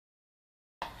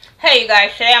Hey you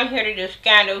guys, today I'm here to do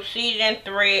Scandal Season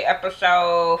 3,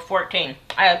 Episode 14.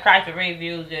 I have tried to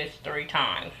review this 3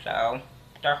 times, so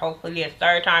hopefully it's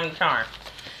third time the charm.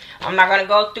 I'm not going to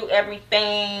go through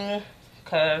everything,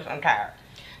 because I'm tired.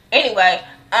 Anyway,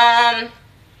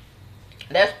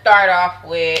 let's start off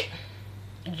with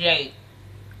Jake.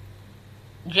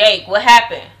 Jake, what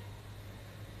happened?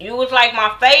 You was like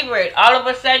my favorite. All of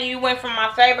a sudden, you went from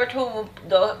my favorite to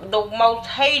the most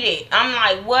hated. I'm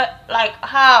like, what? Like,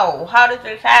 how? How did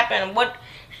this happen? What?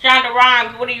 Shonda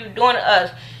Rhimes, what are you doing to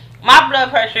us? My blood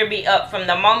pressure be up from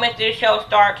the moment this show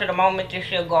starts to the moment this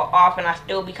show go off, and I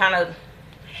still be kind of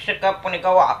shook up when it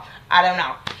go off. I don't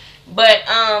know. But,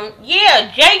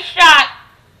 yeah, Jake shot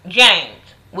James.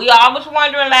 We all was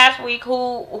wondering last week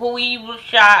who he was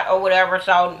shot or whatever,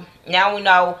 so now we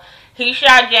know he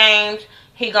shot James.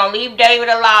 He gonna leave David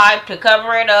alive to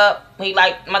cover it up. He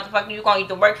like, motherfucker, you gonna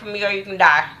either work for me or you can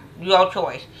die. Your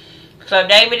choice. So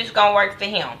David is gonna work for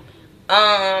him.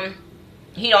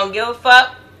 He don't give a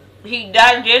fuck. He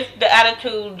does just the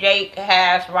attitude Jake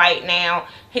has right now.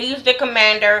 He's the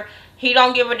commander. He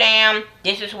don't give a damn.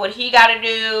 This is what he gotta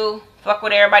do. Fuck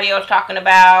what everybody else talking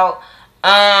about.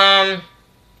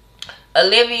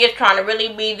 Olivia's trying to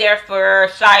really be there for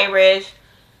Cyrus.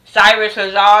 Cyrus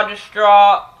is all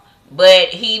distraught. But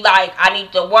he like, I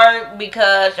need to work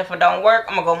because if I don't work,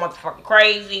 I'm going to go motherfucking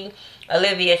crazy.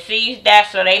 Olivia sees that,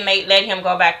 so they may let him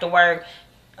go back to work.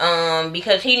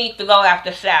 Because he needs to go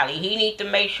after Sally. He needs to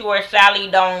make sure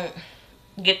Sally don't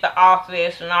get the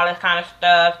office and all that kind of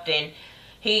stuff. Then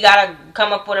he got to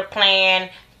come up with a plan.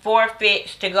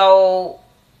 Forfeits to go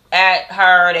at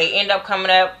her. They end up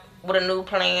coming up with a new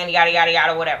plan. Yada, yada,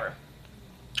 yada, whatever.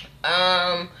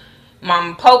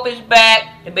 Mama Pope is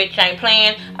back. The bitch ain't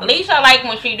playing. At least I like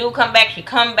when she do come back. She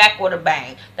come back with a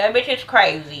bang. That bitch is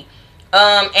crazy.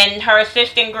 And her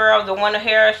assistant girl, the one of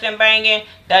Harrison banging,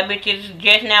 that bitch is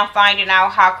just now finding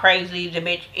out how crazy the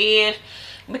bitch is.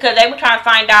 Because they were trying to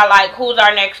find out, like, who's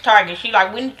our next target. She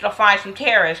like, we need to find some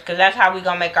terrorists because that's how we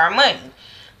gonna make our money.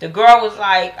 The girl was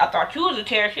like, I thought you was a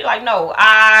terrorist. She like, no,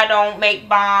 I don't make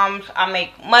bombs. I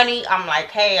make money. I'm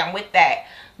like, hey, I'm with that.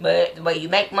 But the way you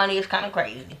make money is kind of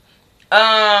crazy.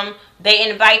 They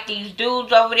invite these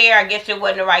dudes over there. I guess it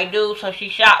wasn't the right dude, so she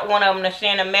shot one of them to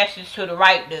send a message to the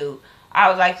right dude. I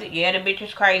was like, yeah, the bitch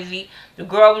is crazy. The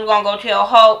girl was gonna go tell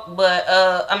Hulk, but,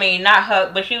 I mean, not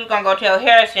Hulk, but she was gonna go tell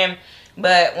Harrison,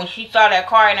 but when she saw that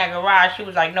car in that garage, she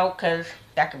was like, nope, because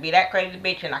that could be that crazy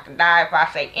bitch, and I can die if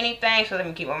I say anything, so let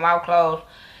me keep my mouth closed.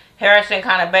 Harrison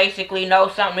kind of basically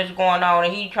knows something is going on,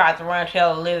 and he tried to run and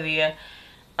tell Olivia.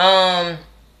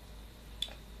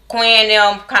 Quinn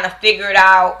them kind of figured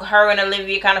out, her and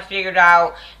Olivia kind of figured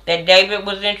out that David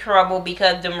was in trouble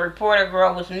because the reporter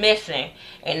girl was missing.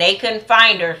 And they couldn't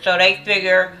find her, so they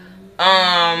figure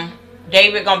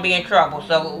David gonna be in trouble.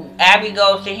 So Abby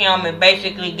goes to him and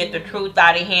basically get the truth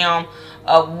out of him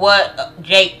of what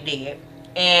Jake did.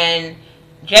 And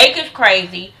Jake is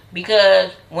crazy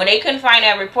because when they couldn't find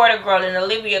that reporter girl and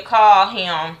Olivia called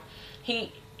him,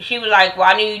 she was like, well,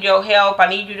 I need your help. I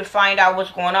need you to find out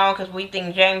what's going on because we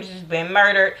think James has been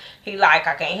murdered. He like,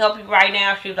 I can't help you right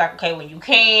now. She was like, okay, when you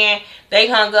can. They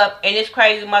hung up, and this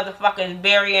crazy motherfucker is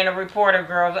burying a reporter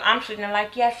girl. So I'm sitting there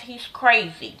like, yes, he's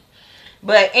crazy.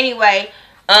 But anyway,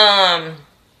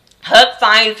 Huck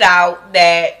finds out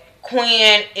that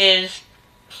Quinn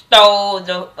stole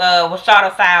the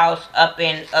Wasada files up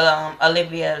in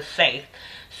Olivia's safe.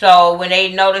 So when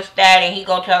they noticed that and he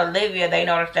go tell Olivia, they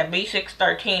noticed that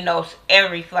B613 knows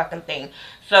every fucking thing.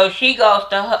 So she goes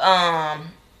to,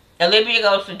 Olivia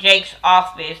goes to Jake's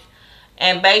office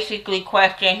and basically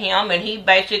question him. And he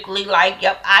basically like,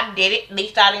 yep, I did it. At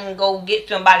least I didn't go get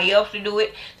somebody else to do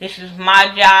it. This is my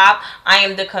job. I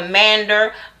am the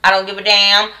commander. I don't give a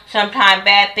damn. Sometimes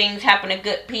bad things happen to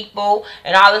good people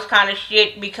and all this kind of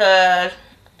shit because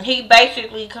he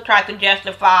basically tried to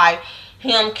justify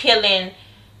him killing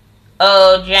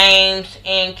James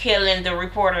and killing the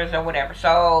reporters or whatever.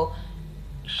 So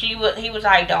he was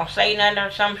like, don't say nothing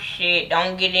or some shit,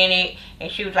 don't get in it.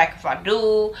 And she was like, if I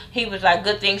do, he was like,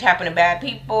 good things happen to bad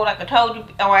people, like I told you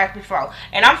or asked before.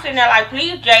 And I'm sitting there like,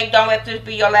 please Jake, don't let this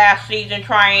be your last season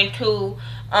trying to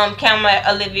come at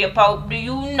Olivia Pope. Do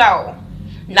you know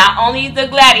not only the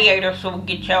gladiators will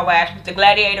get your ass, but the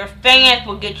gladiator fans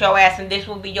will get your ass, and this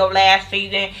will be your last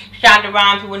season. Shonda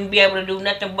Rhimes wouldn't be able to do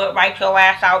nothing but write your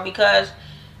ass out because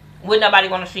would nobody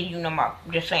want to see you no more.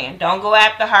 Just saying, don't go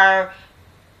after her.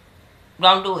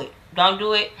 Don't do it. Don't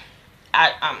do it.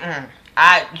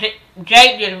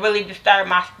 Jake just really disturbed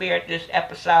my spirit this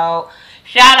episode.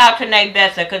 Shout out to Nate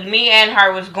Besser, because me and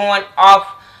her was going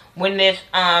off when this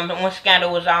when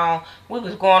Scandal was on, we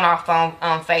was going off on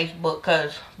Facebook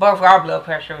because both of our blood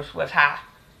pressures was high.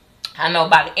 I know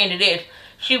by the end of this,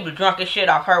 she was drunk as shit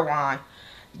off her wine.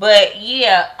 But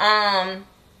yeah,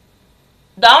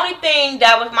 the only thing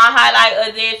that was my highlight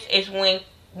of this is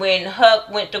when Huck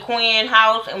went to Quinn's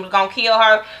house and was gonna kill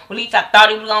her. At least I thought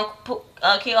he was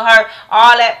gonna kill her.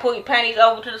 All that, put your panties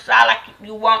over to the side like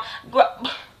you want.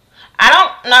 I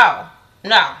don't know.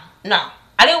 No.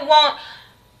 I didn't want.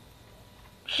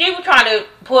 She was trying to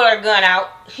pull her gun out.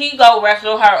 He go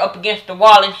wrestle her up against the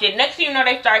wall and shit. Next thing you know,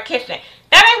 they start kissing.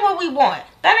 That ain't what we want.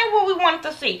 That ain't what we wanted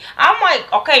to see. I'm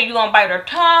like, okay, you gonna bite her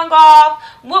tongue off?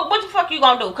 What the fuck you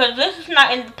gonna do? Because this is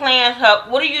not in the plans, Huck.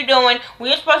 What are you doing?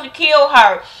 We're supposed to kill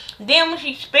her. Then when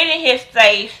she spit in his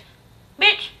face,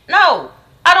 bitch, no.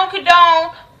 I don't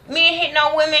condone men hitting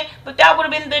on women, but that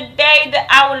would have been the day that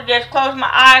I would have just closed my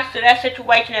eyes to that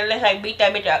situation and let her beat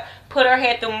that bitch up. Put her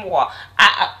head through the wall.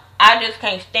 I just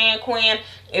can't stand Quinn.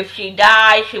 If she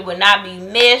dies, she would not be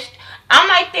missed. I'm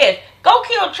like this. Go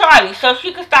kill Charlie so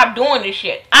she can stop doing this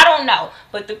shit. I don't know.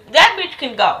 But that bitch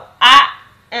can go.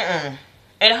 And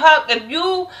Huck, if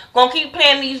you gonna keep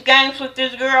playing these games with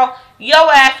this girl,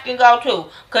 your ass can go too.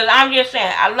 Because I'm just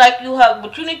saying, I like you, Huck,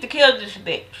 but you need to kill this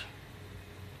bitch.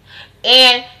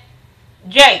 And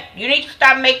Jake, you need to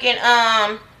stop making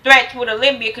threats with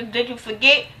Olivia, because did you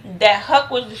forget that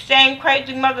Huck was the same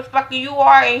crazy motherfucker you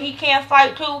are and he can't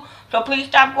fight too? So please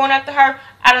stop going after her.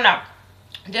 I don't know.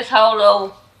 This whole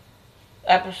little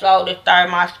episode that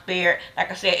started my spirit.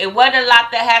 Like I said, it wasn't a lot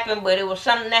that happened, but it was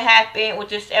something that happened with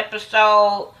this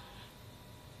episode.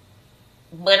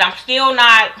 But I'm still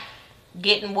not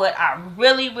getting what I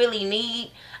really, really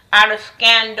need out of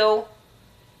Scandal.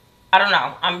 I don't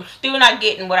know. I'm still not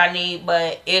getting what I need,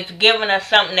 but it's giving us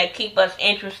something that keep us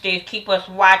interested, keep us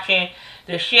watching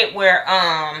the shit where,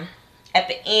 at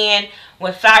the end,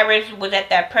 when Cyrus was at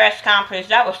that press conference,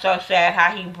 that was so sad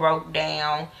how he broke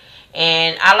down.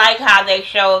 And I like how they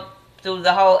showed through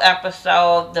the whole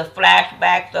episode the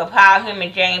flashbacks of how him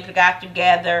and James got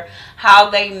together, how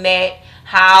they met,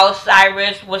 how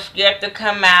Cyrus was scared to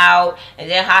come out, and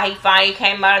then how he finally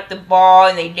came out at the bar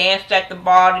and they danced at the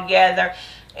bar together.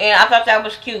 And I thought that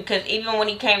was cute because even when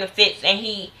he came to Fitz and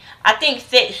I think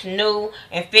Fitz knew,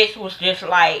 and Fitz was just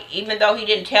like, even though he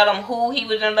didn't tell him who he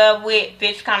was in love with,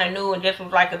 Fitz kind of knew and just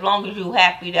was like, as long as you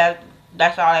happy,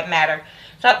 that's all that mattered.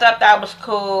 So I thought that was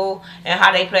cool, and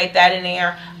how they played that in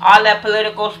there. All that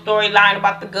political storyline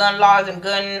about the gun laws and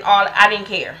I didn't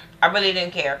care. I really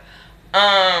didn't care.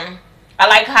 I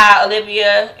like how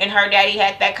Olivia and her daddy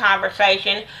had that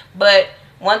conversation, but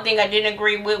one thing I didn't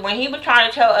agree with, when he was trying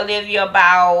to tell Olivia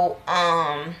about,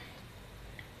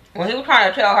 when he was trying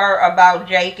to tell her about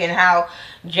Jake and how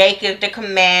Jake is the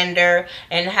commander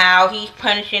and how he's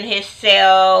punishing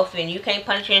himself and you can't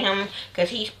punish him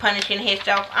because he's punishing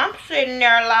himself. I'm sitting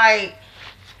there like,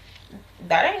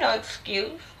 that ain't no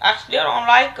excuse. I still don't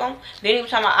like him. Then he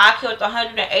was talking about I killed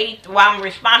 180, well, I'm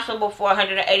responsible for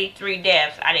 183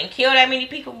 deaths. I didn't kill that many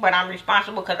people, but I'm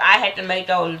responsible because I had to make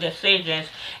those decisions.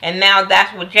 And now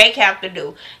that's what Jake have to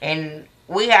do. And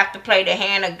we have to play the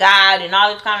hand of God and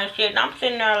all this kind of shit. And I'm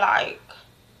sitting there like,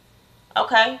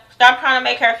 okay, stop trying to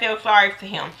make her feel sorry for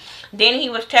him. Then he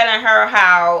was telling her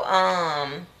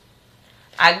how,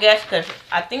 I guess, because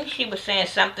I think she was saying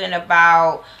something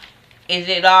about, is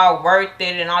it all worth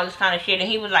it and all this kind of shit. And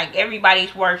he was like,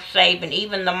 everybody's worth saving,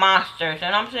 even the monsters.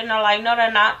 And I'm sitting there like, no, they're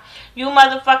not. You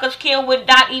motherfuckers kill with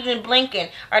not even blinking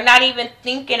or not even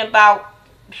thinking about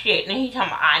shit. And he talking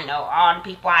about, I know all the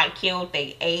people I killed,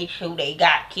 they age who they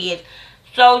got kids.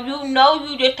 So you know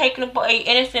you just taking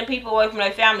innocent people away from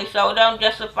their family. So don't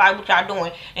justify what y'all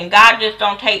doing. And God just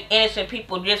don't take innocent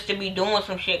people just to be doing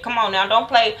some shit. Come on now, don't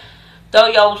play.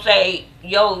 Though saying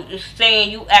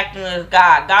you acting as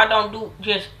God. God don't do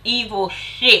just evil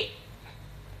shit.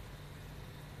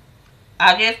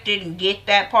 I just didn't get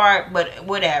that part, but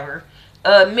whatever.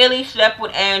 Millie slept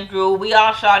with Andrew. We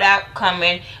all saw that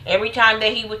coming. Every time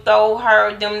that he would throw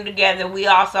them together, we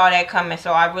all saw that coming.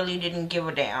 So I really didn't give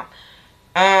a damn.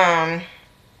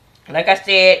 Like I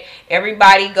said,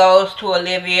 everybody goes to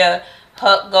Olivia.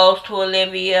 Huck goes to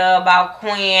Olivia about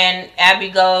Quinn. Abby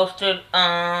goes to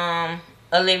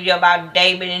Olivia about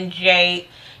David and Jake.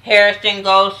 Harrison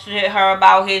goes to her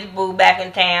about his boo back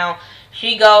in town.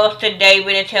 She goes to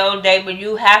David and tells David,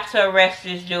 you have to arrest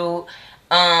this dude.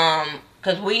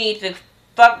 Because we need to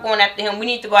fuck going after him. We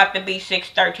need to go after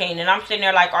B613. And I'm sitting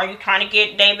there like, are you trying to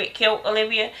get David killed,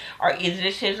 Olivia? Or is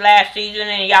this his last season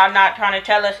and y'all not trying to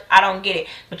tell us? I don't get it.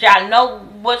 But y'all know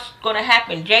what's going to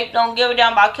happen. Jake don't give a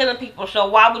damn about killing people. So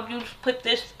why would you put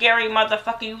this scary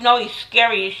motherfucker? You know he's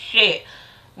scary as shit.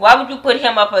 Why would you put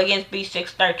him up against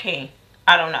B613?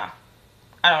 I don't know.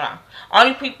 I don't know.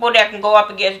 Only people that can go up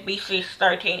against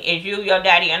B613 is you, your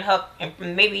daddy, and her, and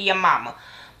maybe your mama.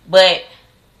 But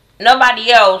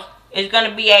nobody else is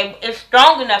gonna be able. Is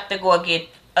strong enough to go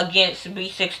against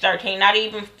B613. Not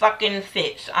even fucking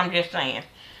Fitz. I'm just saying.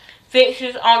 Fitz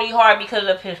is only hard because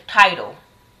of his title.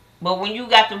 But when you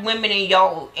got the women in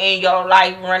your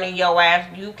life running your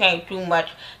ass, you can't too much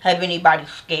have anybody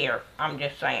scared. I'm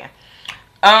just saying.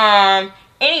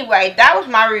 Anyway, that was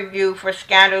my review for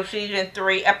Scandal Season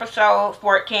 3, Episode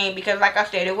 14. Because like I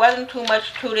said, it wasn't too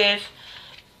much to this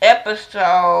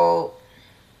episode.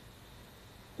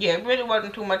 Yeah, it really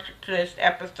wasn't too much to this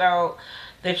episode.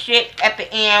 The shit at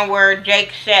the end where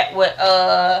Jake sat with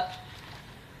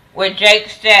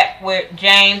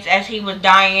James as he was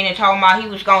dying and told him how he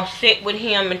was gonna sit with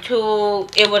him until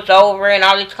it was over and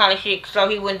all this kind of shit so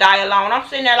he wouldn't die alone. I'm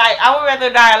sitting there like, I would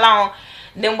rather die alone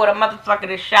than with a motherfucker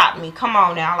that shot me. Come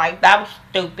on now, like, that was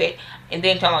stupid. And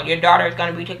then telling your daughter is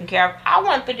gonna be taken care of. I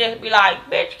want to just be like,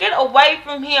 bitch, get away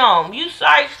from him. You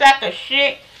sorry sack of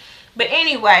shit. But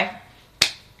anyway,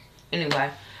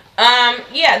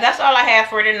 yeah, that's all I have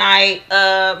for tonight.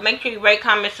 Make sure you rate,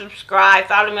 comment, subscribe.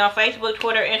 Follow me on Facebook,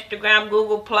 Twitter, Instagram,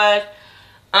 Google Plus.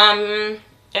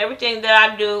 Everything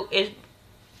that I do is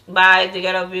by The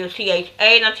Ghetto View,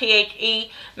 THA, not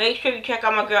THE. Make sure you check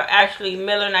out my girl Ashley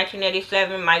Miller,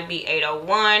 1987, might be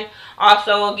 801.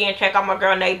 Also, again, check out my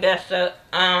girl Nate Bessa.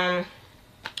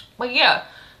 But yeah,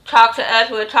 talk to us,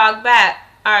 we'll talk back.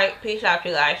 Alright, peace out,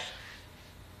 you guys.